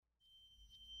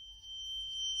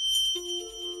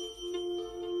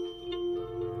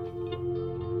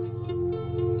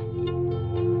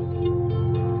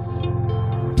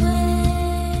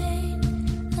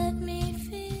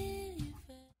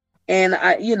And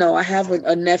I have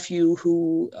a nephew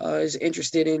who is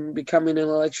interested in becoming an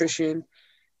electrician,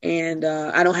 and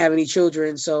I don't have any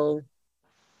children. So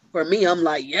for me, I'm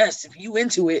like, yes, if you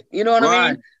into it, you know what I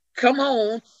Right. mean? Come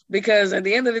on, because at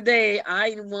the end of the day,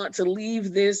 I want to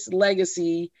leave this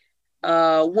legacy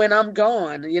when I'm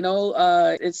gone.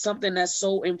 It's something that's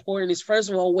so important. It's first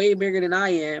of all way bigger than I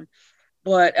am,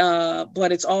 but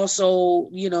it's also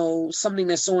something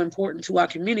that's so important to our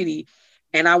community,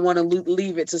 and I want to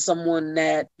leave it to someone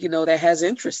that that has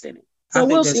interest in it. I So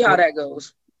think we'll see how that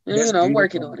goes. that's I'm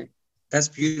working beautiful. on it. That's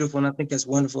beautiful, and I think that's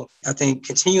wonderful. I think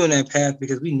continue on that path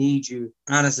because we need you,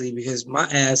 honestly. Because my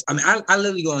ass, I mean, I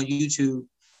literally go on YouTube,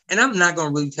 and I'm not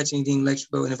gonna really touch anything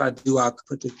electrical. And if I do, I'll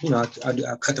put the,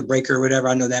 I'll cut the breaker or whatever.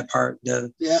 I know that part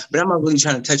does, Yeah. but I'm not really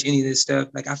trying to touch any of this stuff.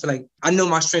 Like I feel like I know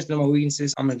my strengths and my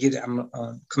weaknesses. I'm gonna get it. I'm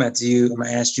gonna come out to you. I'm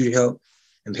gonna ask you to help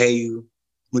and pay you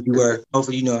what you were.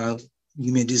 Hopefully, I'll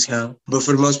give me a discount. But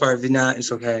for the most part, if not,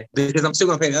 it's okay. Because I'm still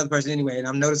gonna pay the other person anyway. And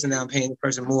I'm noticing that I'm paying the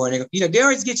person more. And they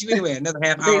always get you anyway, another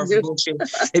half They hour for do. bullshit.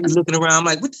 They be looking around. I'm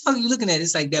like, what the fuck are you looking at?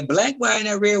 It's like that black wire and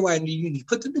that red wire, and you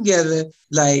put them together.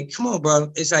 Like, come on,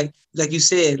 bro. It's like you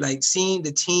said, like seeing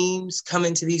the teams come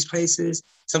into these places.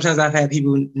 Sometimes I've had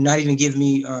people not even give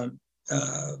me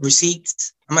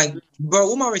receipts. I'm like, bro,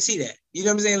 where my receipt at? You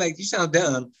know what I'm saying? Like, you sound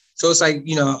dumb. So it's like,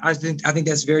 I think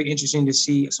that's very interesting to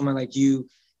see someone like you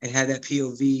and have that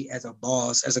POV as a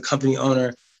boss, as a company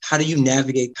owner. How do you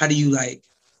navigate? How do you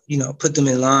put them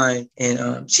in line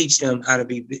and teach them how to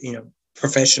be,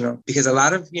 professional? Because a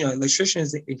lot of,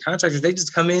 electricians and contractors, they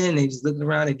just come in, they just looking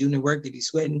around, they doing their work, they be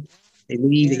sweating, they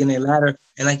leave, they get in their ladder.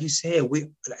 And like you said,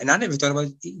 and I never thought about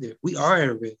it either. We are at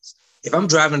a risk. If I'm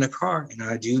driving a car, and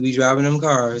I do be driving them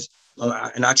cars,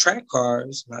 and I track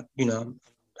cars,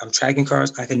 I'm tracking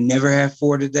cars. I could never have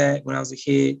afforded that when I was a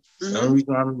kid. The only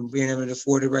reason I'm being able to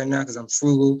afford it right now because I'm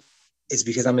frugal is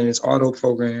because I'm in this auto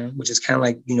program, which is kind of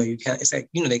like, it's like,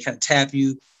 they kind of tap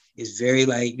you. It's very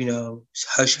like,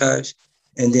 hush hush.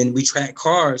 And then we track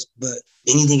cars, but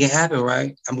anything can happen,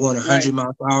 right? I'm going 100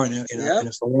 miles per hour in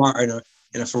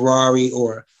a Ferrari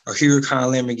or a Huracan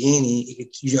Lamborghini.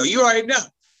 You already know.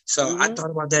 So I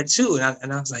thought about that too.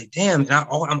 And I was like, damn, and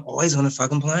I'm always on a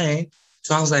fucking plane.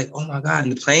 So I was like, oh my God.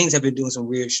 And the planes have been doing some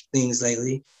weird things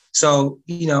lately. So,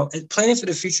 planning for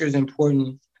the future is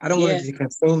important. I don't want it to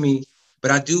consume me, but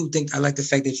I do think I like the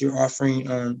fact that you're offering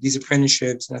these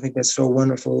apprenticeships. And I think that's so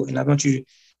wonderful. And I want you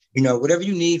to, whatever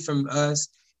you need from us,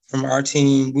 from our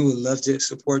team, we would love to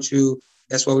support you.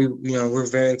 That's why we're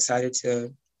very excited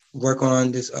to work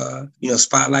on this,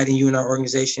 spotlighting you in our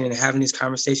organization and having this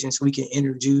conversation so we can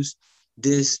introduce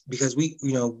this because we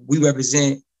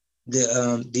represent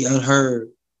the unheard,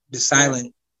 the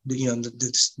silent,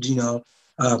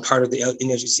 part of the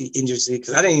industry.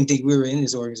 Because I didn't even think we were in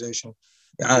this organization,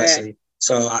 honestly. Right.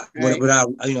 So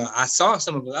I saw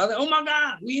some of it. I was like, oh my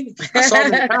God, I saw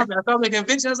the conference. I saw the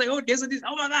convention. I was like, oh, this.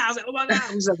 Oh my God. I was like, oh my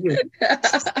God. It was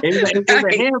like,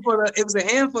 it was a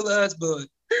handful of us, but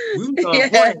we was on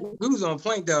point. We was on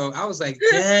point though. I was like,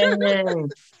 dang.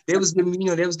 They was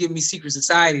giving me secret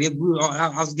society. I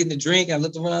was getting a drink. I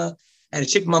looked around. I had a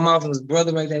chip in my mouth and his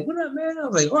brother right there. What up, man? I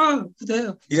was like, wow, what the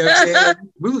hell? You know what I'm saying?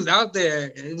 We was out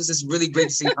there. And it was just really great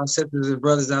to see our sisters and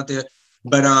brothers out there.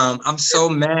 But I'm so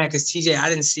mad because TJ, I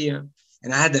didn't see him.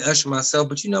 And I had to usher myself.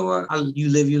 But you know what? You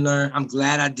live, you learn. I'm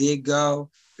glad I did go.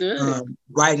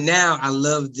 Right now, I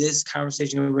love this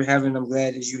conversation we're having. I'm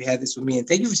glad that you had this with me. And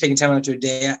thank you for taking time out your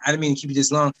day. I didn't mean to keep you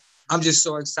this long. I'm just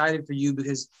so excited for you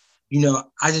because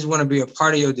I just want to be a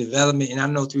part of your development. And I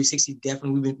know 360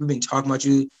 definitely, we've been talking about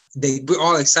you. We're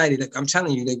all excited. Like I'm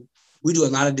telling you, we do a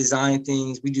lot of design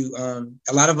things. We do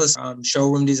a lot of us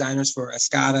showroom designers for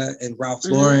Escada and Ralph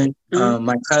Lauren.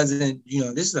 My cousin,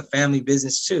 this is a family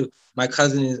business too. My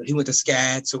cousin he went to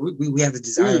SCAD, so we have the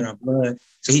design in our blood.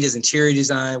 So he does interior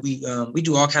design. We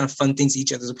do all kind of fun things at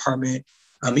each other's apartment.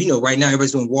 Right now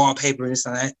everybody's doing wallpaper and this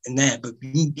and that, but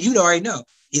you already know.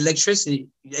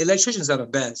 Electricians are the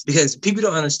best because people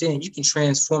don't understand. You can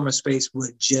transform a space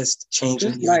with just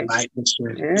changing your light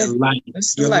fixture, your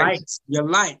lights.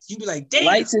 You be like, damn.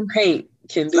 Lights and paint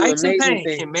can do amazing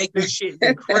things. Can make your shit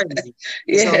go crazy.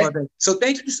 It's all about that. So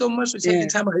thank you so much for taking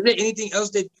time out. Is there anything else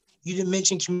that you didn't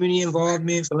mention? Community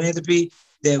involvement, philanthropy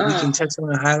that we can touch on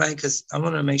and highlight? Because I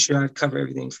want to make sure I cover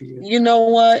everything for you. You know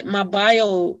what? My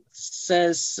bio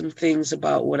says some things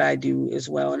about what I do as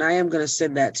well, and I am going to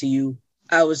send that to you.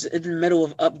 I was in the middle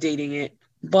of updating it.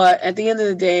 But at the end of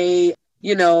the day,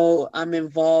 I'm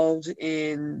involved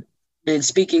in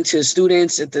speaking to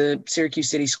students at the Syracuse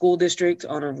City School District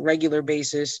on a regular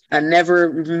basis. I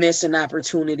never miss an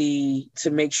opportunity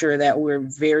to make sure that we're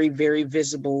very, very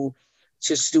visible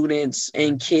to students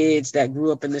and kids that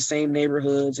grew up in the same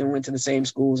neighborhoods and went to the same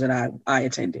schools that I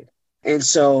attended. And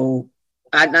so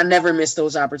I never miss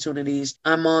those opportunities.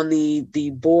 I'm on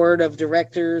the board of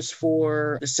directors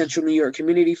for the Central New York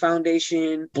Community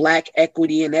Foundation Black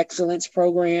Equity and Excellence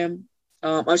Program.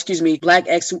 Black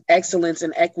Excellence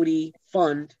and Equity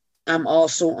Fund. I'm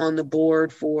also on the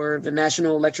board for the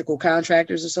National Electrical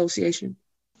Contractors Association.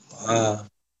 Wow.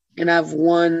 And I've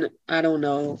won, I don't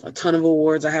know, a ton of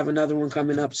awards. I have another one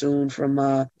coming up soon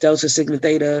from Delta Sigma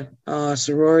Theta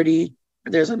sorority.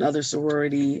 There's another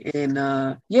sorority.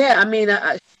 And yeah, I mean,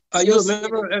 are you a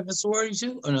member of a sorority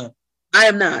too or no? I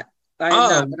am not. I am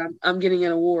not, but I'm getting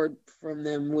an award from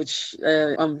them, which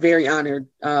I'm very honored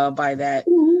by that.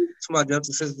 It's my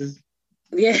Delta sisters.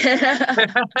 Yeah.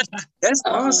 That's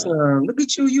awesome. Look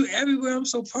at you. You everywhere. I'm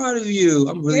so proud of you.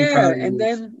 I'm really proud of you. And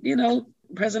then,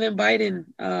 President Biden,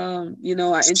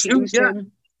 I introduced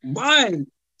him. Why?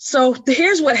 So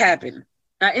here's what happened.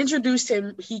 I introduced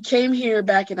him. He came here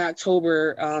back in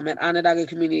October at Onondaga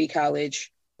Community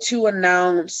College to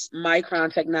announce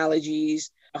Micron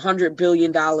Technologies' $100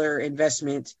 billion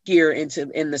investment here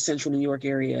in the Central New York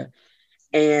area.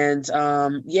 And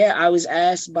I was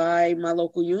asked by my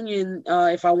local union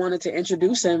if I wanted to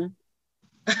introduce him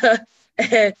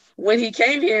when he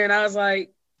came here. And I was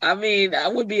like, I mean, I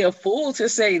would be a fool to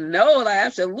say no. Like,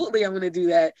 absolutely, I'm going to do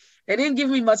that. They didn't give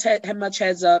me much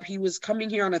heads up. He was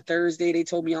coming here on a Thursday. They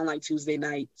told me on like Tuesday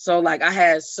night. So like I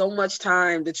had so much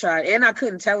time to try, and I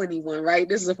couldn't tell anyone, right?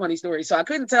 This is a funny story. So I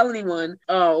couldn't tell anyone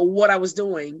what I was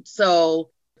doing.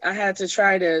 So I had to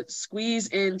try to squeeze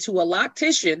into a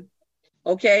loctician,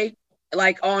 okay,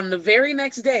 like on the very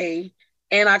next day.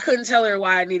 And I couldn't tell her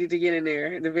why I needed to get in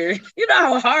there. You know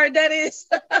how hard that is?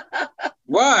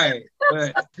 Why?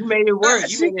 But you made it work.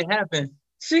 You made it happen.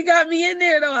 She got me in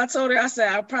there, though. I told her, I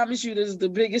said, I promise you this is the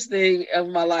biggest thing of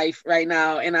my life right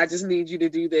now. And I just need you to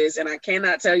do this. And I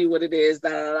cannot tell you what it is.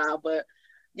 But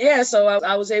yeah, so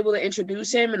I was able to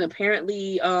introduce him. And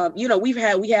apparently,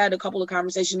 we had a couple of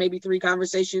conversations, maybe 3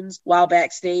 conversations while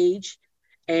backstage.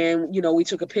 And, we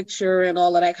took a picture and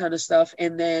all of that kind of stuff.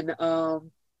 And then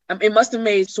it must have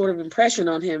made sort of impression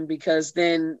on him because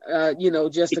then,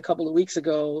 just a couple of weeks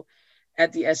ago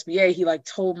at the SBA, he like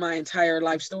told my entire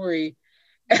life story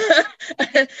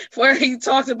where he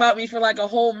talked about me for like a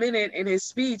whole minute in his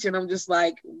speech. And I'm just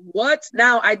like, what?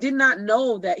 Now, I did not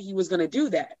know that he was going to do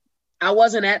that. I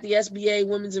wasn't at the SBA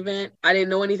women's event. I didn't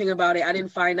know anything about it. I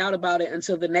didn't find out about it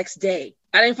until the next day.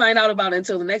 One of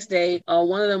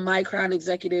the Micron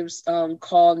executives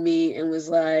called me and was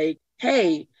like,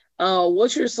 hey,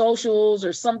 what's your socials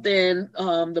or something?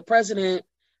 The president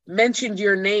mentioned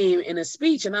your name in a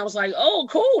speech. And I was like, oh,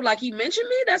 cool. Like he mentioned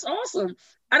me? That's awesome.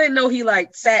 I didn't know he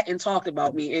like sat and talked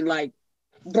about me and like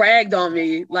bragged on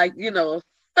me. Like, Well,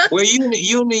 you in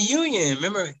the union.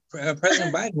 Remember,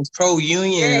 President Biden was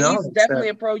pro-union. Yeah, and all he's definitely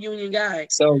a pro-union guy.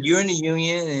 So you're in the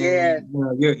union and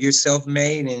you're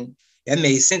self-made, and that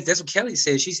made sense. That's what Kelly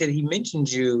said. She said he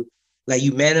mentioned you, like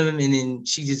you met him, and then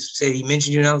she just said he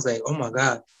mentioned you, and I was like, oh my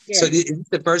God. Yeah. So is this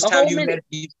the first time you met?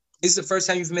 Is the first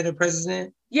time you've met a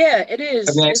president? Yeah, it is.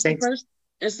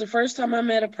 It's the first time I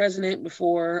met a president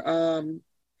before.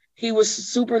 He was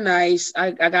super nice.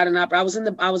 I got an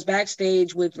opportunity. I was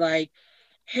backstage with like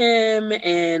him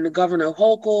and Governor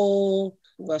Hochul.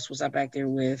 Who else was I back there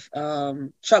with?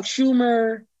 Chuck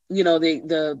Schumer,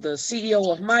 the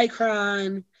CEO of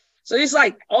Micron. So it's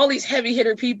like all these heavy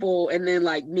hitter people and then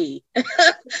like me.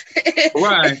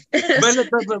 Right.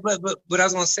 But I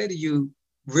was gonna say to you,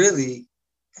 really,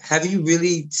 have you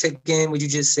really taken what you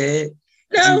just said?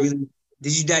 No.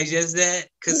 Did you digest that?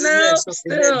 And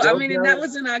that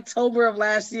was in October of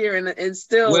last year, and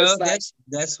still, well, that's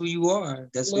who you are.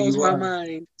 That's who you are. My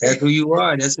mind. That's who you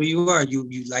are. That's who you are.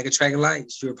 You like a track of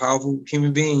lights. You're a powerful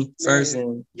human being first,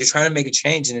 and you're trying to make a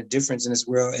change and a difference in this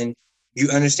world. And you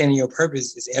understanding your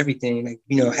purpose is everything. Like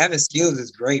having skills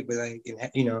is great, but like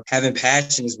having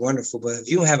passion is wonderful. But if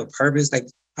you don't have a purpose, like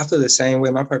I feel the same way.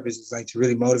 My purpose is like to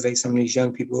really motivate some of these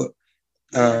young people.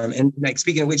 And like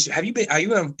speaking of which, are you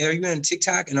on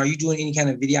TikTok and are you doing any kind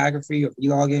of videography or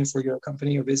vlogging for your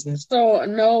company or business? So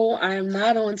no, I am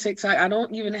not on TikTok. I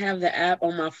don't even have the app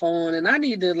on my phone, and I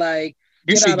need to like.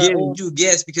 You should do a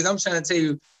guess because I'm trying to tell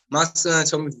you. My son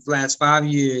told me for the last 5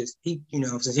 years,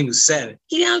 since he was 7,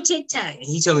 he on TikTok, and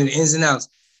he told me the ins and outs.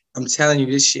 I'm telling you,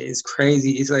 this shit is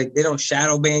crazy. It's like they don't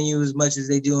shadow ban you as much as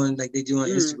they do on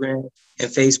Instagram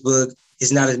and Facebook.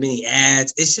 It's not as many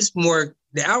ads. It's just more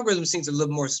the algorithm seems a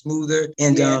little more smoother.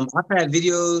 And Yeah. I've had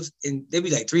videos and they'd be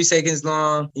like 3 seconds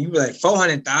long and you'd be like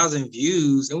 400,000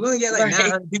 views. And we only get like Right.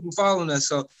 900 people following us.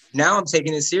 So now I'm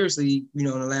taking it seriously. In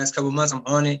the last couple of months, I'm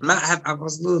on it. I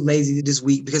was a little lazy this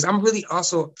week because I'm really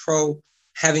also pro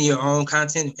having your own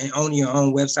content and owning your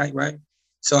own website, right?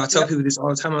 So I tell Yep. people this all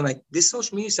the time. I'm like, this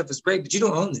social media stuff is great, but you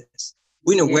don't own this.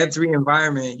 We're in a Yeah. Web3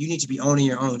 environment. You need to be owning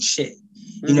your own shit.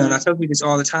 And I Mm-hmm. tell people this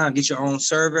all the time. Get your own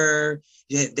server.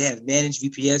 They have managed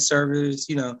VPS servers,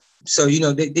 So,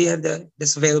 they have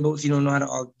that's available if you don't know how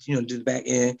to, do the back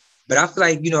end. But I feel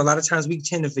like, a lot of times we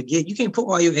tend to forget you can't put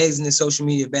all your eggs in the social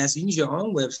media basket. You need your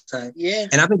own website. Yeah.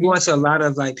 And I've been going to a lot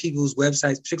of like people's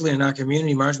websites, particularly in our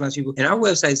community, marginalized people. And our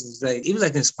websites is like, it was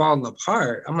like it's falling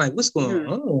apart. I'm like, what's going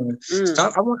Mm-hmm. on? Mm-hmm.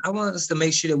 So I want us to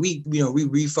make sure that we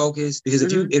refocus because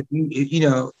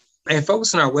Mm-hmm. and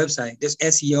focus on our website. There's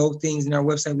SEO things in our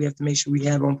website we have to make sure we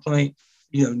have on point.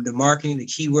 The marketing, the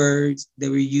keywords that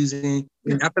we're using.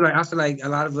 And I feel like a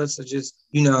lot of us are just,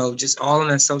 just all on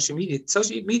that social media.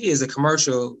 Social media is a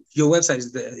commercial. Your website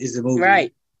is the movie.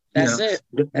 Right. That's it.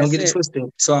 Don't That's get it it. twisted.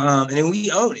 So, and then we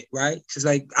own it, right? Because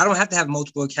like I don't have to have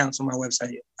multiple accounts on my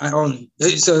website. I own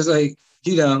it. So it's like,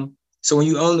 so when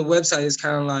you own the website, it's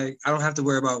kind of like I don't have to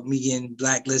worry about me getting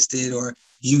blacklisted or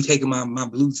you taking my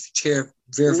blue chair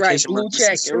Right. verification mark. Blue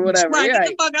check or whatever. Right, get the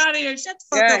Right. fuck out of here. Shut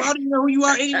the fuck up. I Right. don't even know who you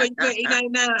are anyway. You pay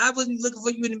 $8.99. I wasn't looking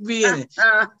for you in the beginning.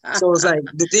 So it's like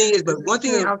the thing is, but This is one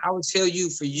thing true. I would tell you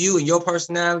for you and your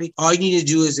personality, all you need to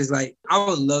do is like I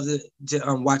would love to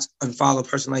watch and follow a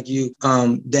person like you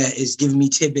that is giving me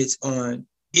tidbits on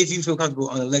if you feel comfortable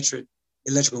on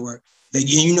electrical work. Like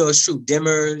it's true,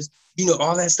 dimmers,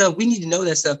 all that stuff. We need to know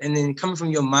that stuff, and then coming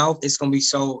from your mouth, it's gonna be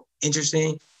so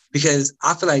interesting because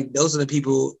I feel like those are the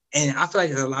people, and I feel like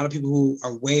there's a lot of people who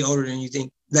are way older than you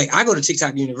think. Like I go to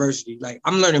TikTok University, like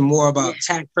I'm learning more about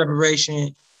tax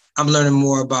preparation. I'm learning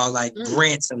more about like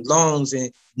grants and loans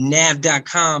and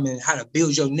nav.com and how to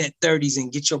build your net 30s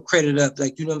and get your credit up.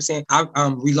 Like, you know what I'm saying? I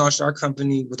relaunched our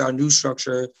company with our new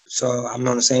structure. So I'm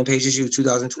on the same page as you,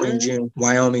 2020 June,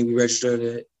 Wyoming, we registered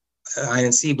at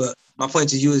INC. But my point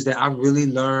to you is that I really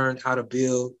learned how to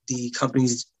build the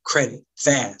company's credit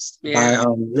fast by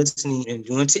listening and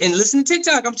listening to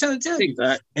TikTok. I'm trying to tell you.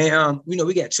 And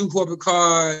we got 2 corporate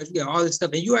cards, we got all this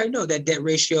stuff, and you already know that debt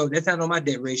ratio. That's not on my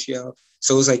debt ratio.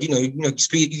 So it's like you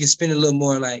can spend a little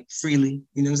more like freely.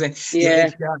 You know what I'm saying? Yeah.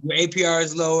 Your APR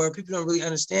is lower. People don't really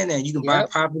understand that. You can buy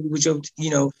property with your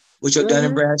with your Dun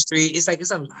and Bradstreet. It's like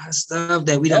it's a lot of stuff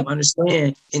that we don't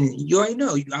understand. And you already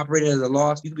know you operate as a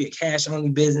loss. You could be a cash only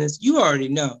business. You already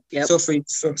know. So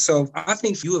so I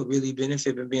think you would really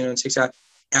benefit from being on TikTok.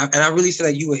 And I really feel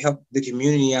like you would help the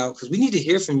community out because we need to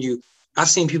hear from you. I've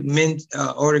seen people,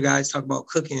 older guys talk about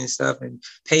cooking and stuff and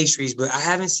pastries, but I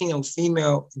haven't seen a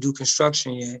female do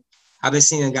construction yet. I've been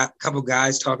seeing a couple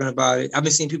guys talking about it. I've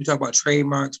been seeing people talk about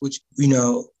trademarks, which,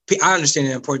 I understand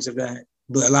the importance of that,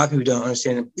 but a lot of people don't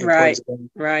understand the importance of that.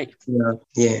 Right.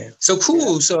 Yeah. So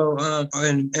cool. So,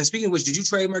 and speaking of which, did you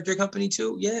trademark your company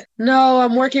too yet? No,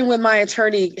 I'm working with my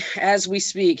attorney as we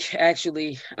speak,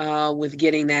 actually, with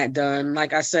getting that done.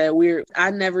 Like I said,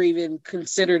 I never even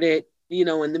considered it,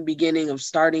 in the beginning of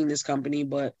starting this company.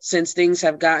 But since things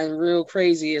have gotten real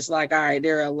crazy, it's like, all right,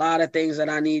 there are a lot of things that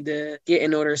I need to get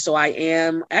in order. So I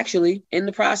am actually in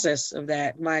the process of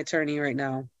that, my attorney right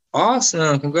now.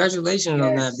 Awesome. Congratulations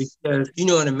on that. Because,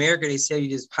 in America, they sell you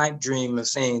this pipe dream of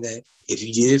saying that if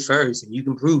you did it first and you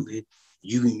can prove it,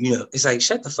 it's like,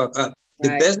 shut the fuck up. The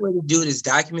best way to do it is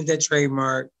document that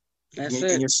trademark and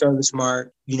your service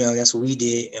mark. That's what we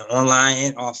did, and online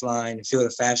and offline, and field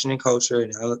of fashion and culture.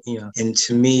 And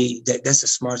to me, that's the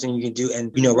smart thing you can do.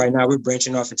 And, right now we're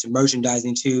branching off into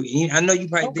merchandising too. And I know you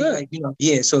probably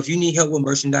think so if you need help with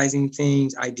merchandising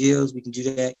things, ideas, we can do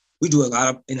that. We do a lot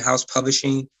of in-house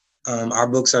publishing. Our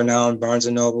books are now on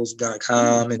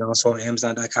barnesandnobles.com and also on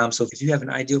amazon.com. So if you have an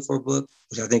idea for a book,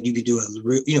 which I think you could do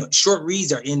short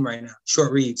reads are in right now,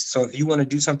 short reads. So if you want to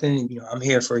do something, I'm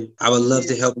here for you. I would love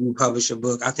to help you publish a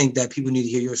book. I think that people need to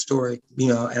hear your story,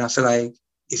 and I feel like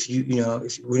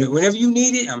whenever you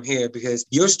need it, I'm here because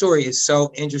your story is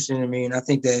so interesting to me. And I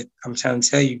think that I'm trying to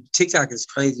tell you, TikTok is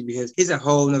crazy because it's a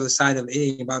whole nother side of it. It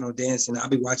ain't about no dancing. I'll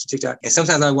be watching TikTok. And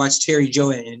sometimes I watch Terry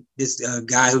Joe and this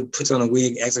guy who puts on a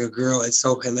wig, acts like a girl. It's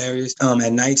so hilarious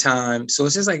at nighttime. So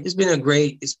it's just like, it's been a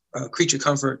great creature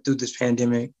comfort through this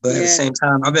pandemic. But at the same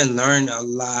time, I've been learning a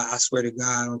lot. I swear to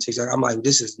God on TikTok. I'm like,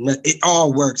 it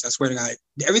all works. I swear to God.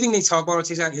 Everything they talk about on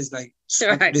TikTok is like,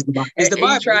 it's the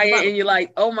Bible. You try it and you're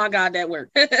like, oh my God, that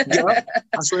worked. Yep.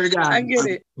 I swear to God. I get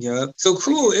it. Yeah. So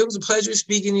cool. It was a pleasure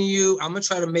speaking to you. I'm going to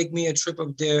try to make me a trip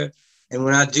up there And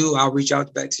when I do, I'll reach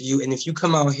out back to you. And if you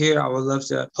come out here, I would love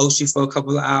to host you for a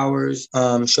couple of hours,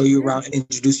 show you around, and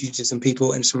introduce you to some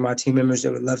people and some of my team members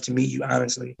that would love to meet you,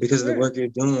 honestly, because of the work you're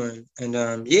doing.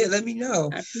 And yeah, let me know.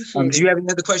 I appreciate it. Do you have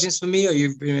any other questions for me, or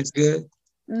you're pretty much good?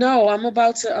 No, I'm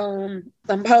about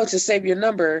to save your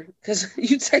number because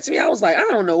you text me. I was like, I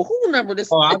don't know who number this.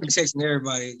 Oh, I'll be texting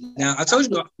everybody. Now, I told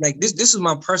you, like, this is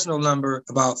my personal number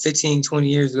about 15, 20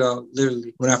 years ago,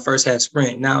 literally, when I first had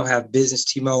Sprint. Now I have business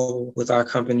T-Mobile with our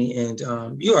company, and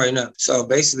you already know. So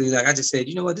basically, like, I just said,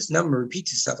 you know what, this number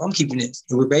repeats itself. I'm keeping this.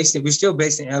 And we're still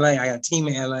based in LA. I got a team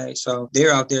in LA. So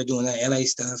they're out there doing that LA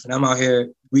stuff, and I'm out here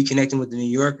reconnecting with the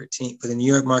New Yorker team, with the New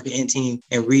York market and team,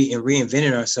 and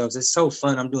reinventing ourselves. It's so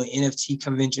fun. I'm doing NFT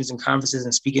conventions and conferences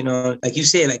and speaking on, like you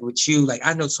said, like with you, like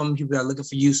I know so many people that are looking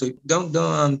for you. So don't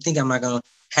think I'm not gonna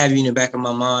have you in the back of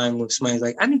my mind when somebody's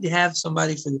like, I need to have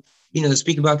somebody for, to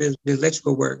speak about this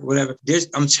electrical work, whatever.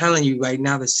 I'm telling you right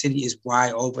now, the city is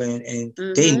wide open and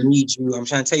they need you. I'm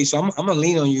trying to tell you. So I'm gonna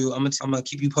lean on you. I'm gonna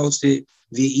keep you posted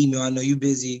via email. I know you're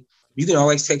busy. You can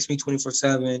always text me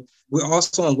 24/7. We're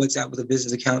also on WhatsApp with a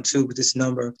business account too with this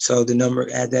number. So the number,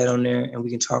 add that on there and we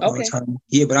can talk all the time.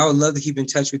 Yeah, but I would love to keep in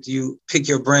touch with you, pick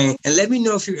your brain, and let me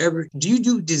know if do you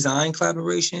do design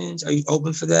collaborations? Are you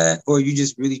open for that? Or are you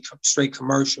just really straight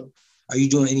commercial? Are you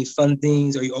doing any fun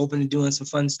things? Are you open to doing some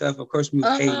fun stuff? Of course, we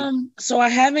would pay you. So I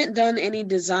haven't done any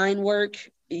design work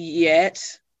yet.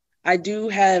 I do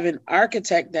have an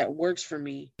architect that works for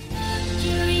me.